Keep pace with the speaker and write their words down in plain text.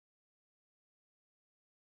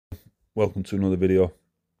welcome to another video.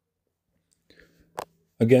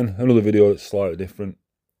 Again, another video that's slightly different,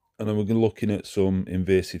 and then we're going to be looking at some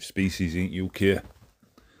invasive species in UK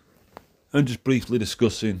and just briefly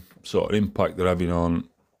discussing sort of impact they're having on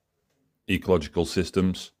ecological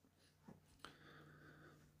systems.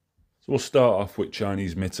 So we'll start off with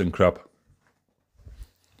Chinese mitten crab.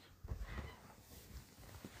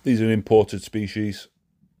 These are imported species.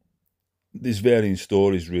 There's varying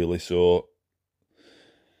stories really, so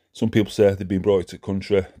some people say they've been brought into the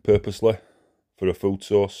country purposely for a food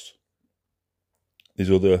source.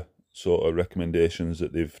 There's other sort of recommendations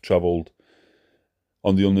that they've travelled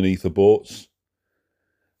on the underneath of boats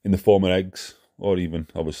in the form of eggs, or even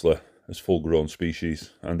obviously as full-grown species,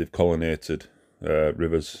 and they've pollinated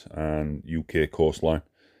rivers and UK coastline.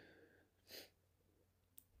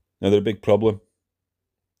 Now they're a big problem,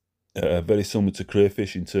 very similar to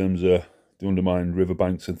crayfish in terms of they undermine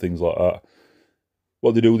riverbanks and things like that.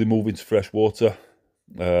 What they do, they move into fresh water.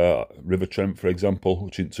 River Trent, for example,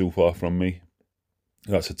 which isn't too far from me.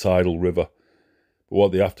 That's a tidal river. But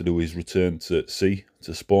what they have to do is return to sea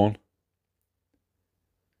to spawn.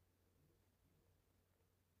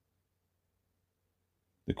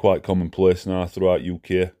 They're quite commonplace now throughout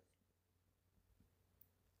UK.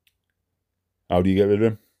 How do you get rid of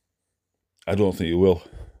them? I don't think you will.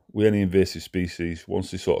 With any invasive species, once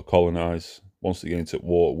they sort of colonise, once they get into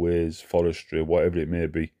waterways, forestry, whatever it may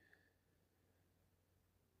be,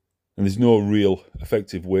 and there's no real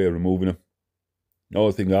effective way of removing them. The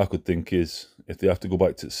only thing I could think is if they have to go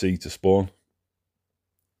back to sea to spawn,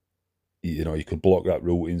 you could block that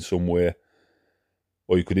route in some way,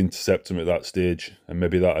 or you could intercept them at that stage, and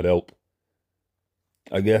maybe that'd help.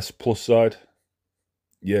 I guess plus side,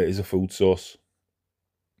 yeah, it is a food source,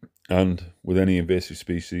 and with any invasive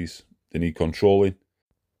species, they need controlling,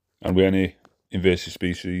 and with any invasive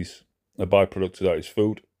species, a byproduct of that is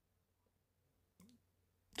food.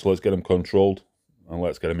 So let's get them controlled, and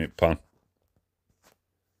let's get them in pan.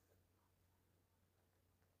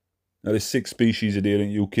 Now there's 6 species of deer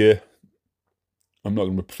in UK. I'm not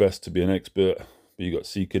going to profess to be an expert, but you've got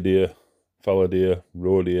sika deer, fallow deer,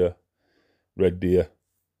 roe deer, red deer,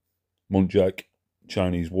 muntjac,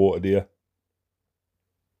 Chinese water deer.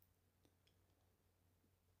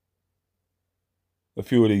 A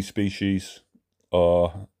few of these species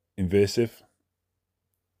are invasive,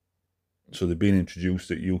 so they've been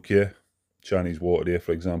introduced at UK. Chinese water deer,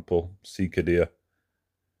 for example, sika deer.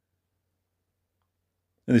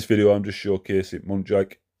 In this video, I'm just showcasing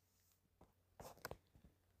muntjac.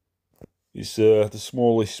 It's the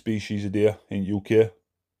smallest species of deer in UK.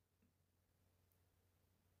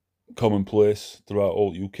 Commonplace throughout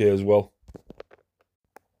all UK as well.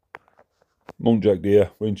 Muntjac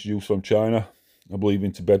deer were introduced from China, I believe,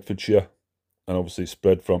 into Bedfordshire, and obviously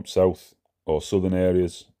spread from south or southern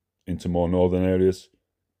areas into more northern areas.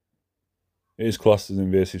 It is classed as an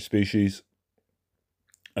invasive species,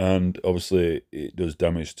 and obviously it does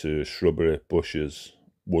damage to shrubbery, bushes,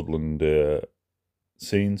 woodland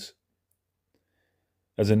scenes.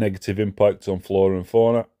 Has a negative impact on flora and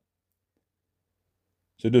fauna,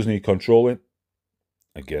 so it does need controlling.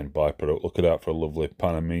 Again, byproduct, look at that for a lovely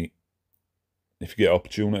pan of meat. If you get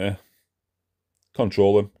opportunity,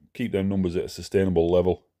 control them, keep their numbers at a sustainable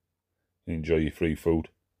level, and enjoy your free food.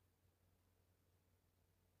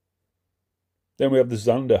 Then we have the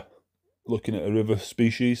zander, looking at a river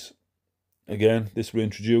species. Again, this was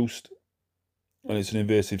introduced, and it's an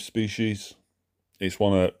invasive species. It's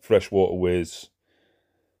one of freshwater ways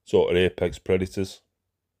sort of apex predators.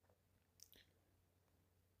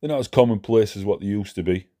 They're not as commonplace as what they used to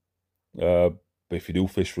be, but if you do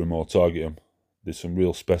fish for them or target them, there's some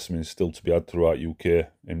real specimens still to be had throughout UK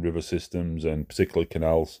in river systems and particularly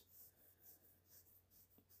canals.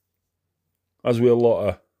 As with a lot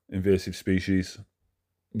of invasive species,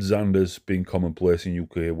 zander's been commonplace in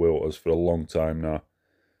UK waters for a long time now,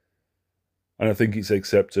 and I think it's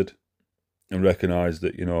accepted and recognised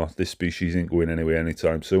that, this species ain't going anywhere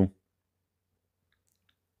anytime soon.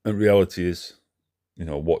 And reality is,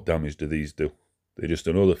 what damage do these do? They're just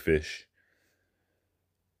another fish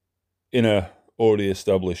in a already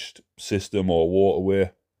established system or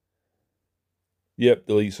waterway. Yep,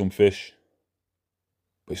 they'll eat some fish,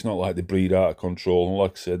 but it's not like they breed out of control. And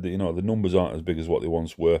like I said, the numbers aren't as big as what they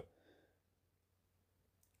once were.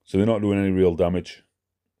 So they're not doing any real damage.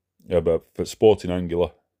 Yeah, but for sporting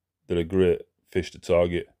angular, they're a great fish to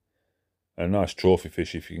target. And a nice trophy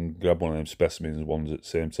fish if you can grab one of them specimens ones at the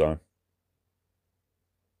same time.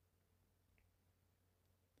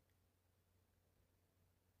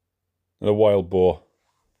 And a wild boar,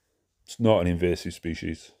 it's not an invasive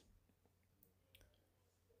species.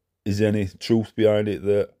 Is there any truth behind it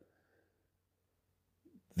that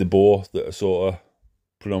The boar that are sort of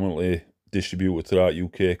predominantly distributed throughout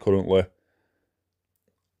UK currently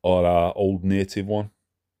are our old native one.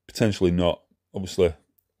 Potentially not. Obviously,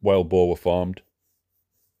 wild boar were farmed,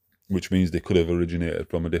 which means they could have originated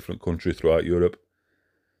from a different country throughout Europe.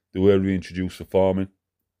 They were reintroduced for farming.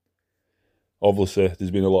 Obviously,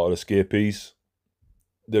 there's been a lot of escapees.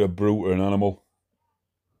 They're a brute or an animal.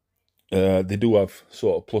 They do have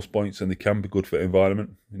sort of plus points, and they can be good for the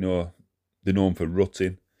environment. You know, they're known for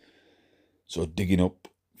rutting, so digging up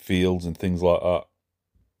fields and things like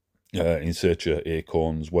that, in search of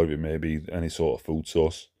acorns, whatever it may be, any sort of food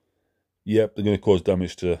source. Yep, they're going to cause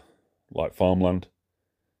damage to like farmland.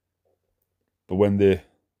 But when they're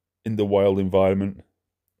in the wild environment,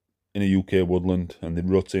 in a UK woodland, and they're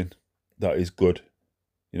rutting, that is good.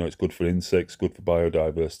 You know, it's good for insects, good for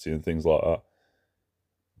biodiversity and things like that.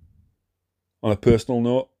 On a personal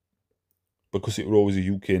note, because it were always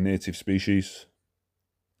a UK native species,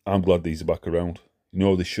 I'm glad these are back around. You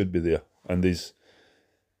know, they should be there. And there's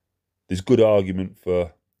good argument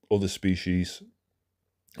for other species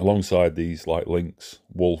alongside these, like lynx,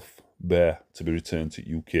 wolf, bear, to be returned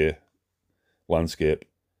to UK landscape.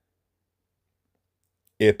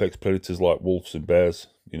 Apex predators like wolves and bears,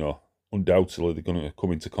 you know, undoubtedly they're going to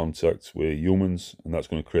come into contact with humans, and that's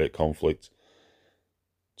going to create conflict.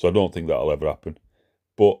 So I don't think that'll ever happen.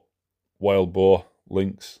 But wild boar,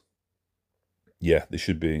 lynx, yeah, they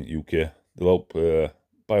should be in UK. They'll help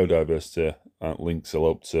biodiversity, and lynx will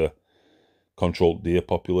help to control deer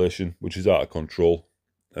population, which is out of control,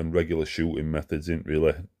 and regular shooting methods didn't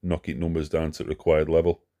really knock its numbers down to the required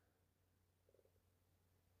level.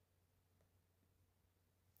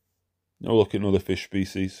 Now look at another fish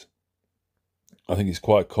species. I think it's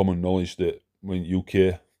quite common knowledge that when UK,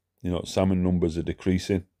 you know, salmon numbers are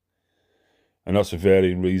decreasing, and that's for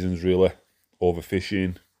varying reasons really.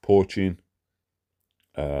 Overfishing, poaching,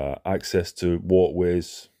 access to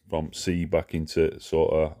waterways from sea back into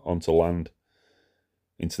sort of onto land,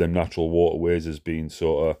 into them natural waterways has been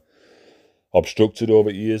sort of obstructed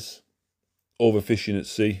over years. Overfishing at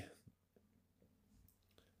sea.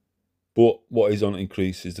 But what is on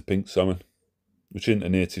increase is the pink salmon, which isn't a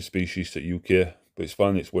native species to UK, but it's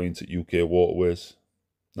finding its way into UK waterways.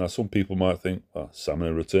 Now, some people might think, well, salmon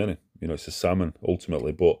are returning. You know, it's a salmon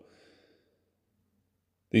ultimately, but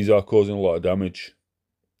these are causing a lot of damage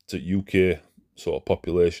to UK sort of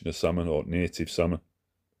population of salmon or native salmon.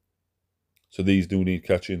 So these do need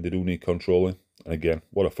catching, they do need controlling. And again,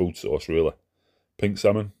 what a food source really. Pink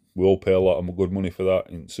salmon, we all pay a lot of good money for that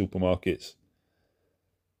in supermarkets.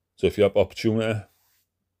 So if you have opportunity,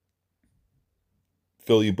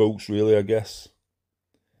 fill your boats really, I guess.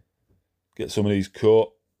 Get some of these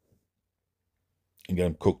caught and get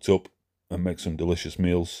them cooked up and make some delicious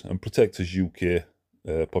meals and protect this UK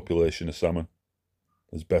population of salmon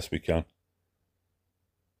as best we can.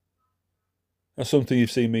 That's something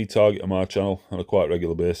you've seen me target on my channel on a quite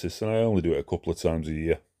regular basis, and I only do it a couple of times a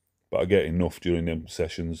year, but I get enough during them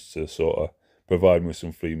sessions to sort of provide me with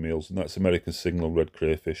some free meals, and that's American signal red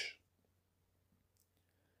crayfish.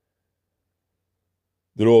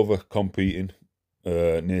 They're over competing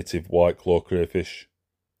native white claw crayfish,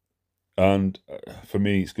 and for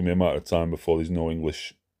me it's going to be a matter of time before there's no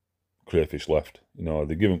English crayfish left. You know,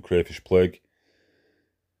 they're given crayfish plague,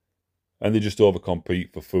 and they just over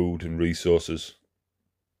compete for food and resources.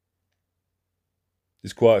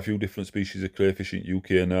 There's quite a few different species of crayfish in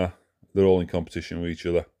UK now. They're all in competition with each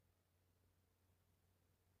other.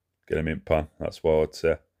 Get them in pan, that's what I'd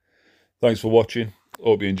say. Thanks for watching.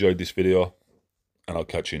 Hope you enjoyed this video, and I'll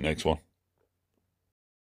catch you in the next one.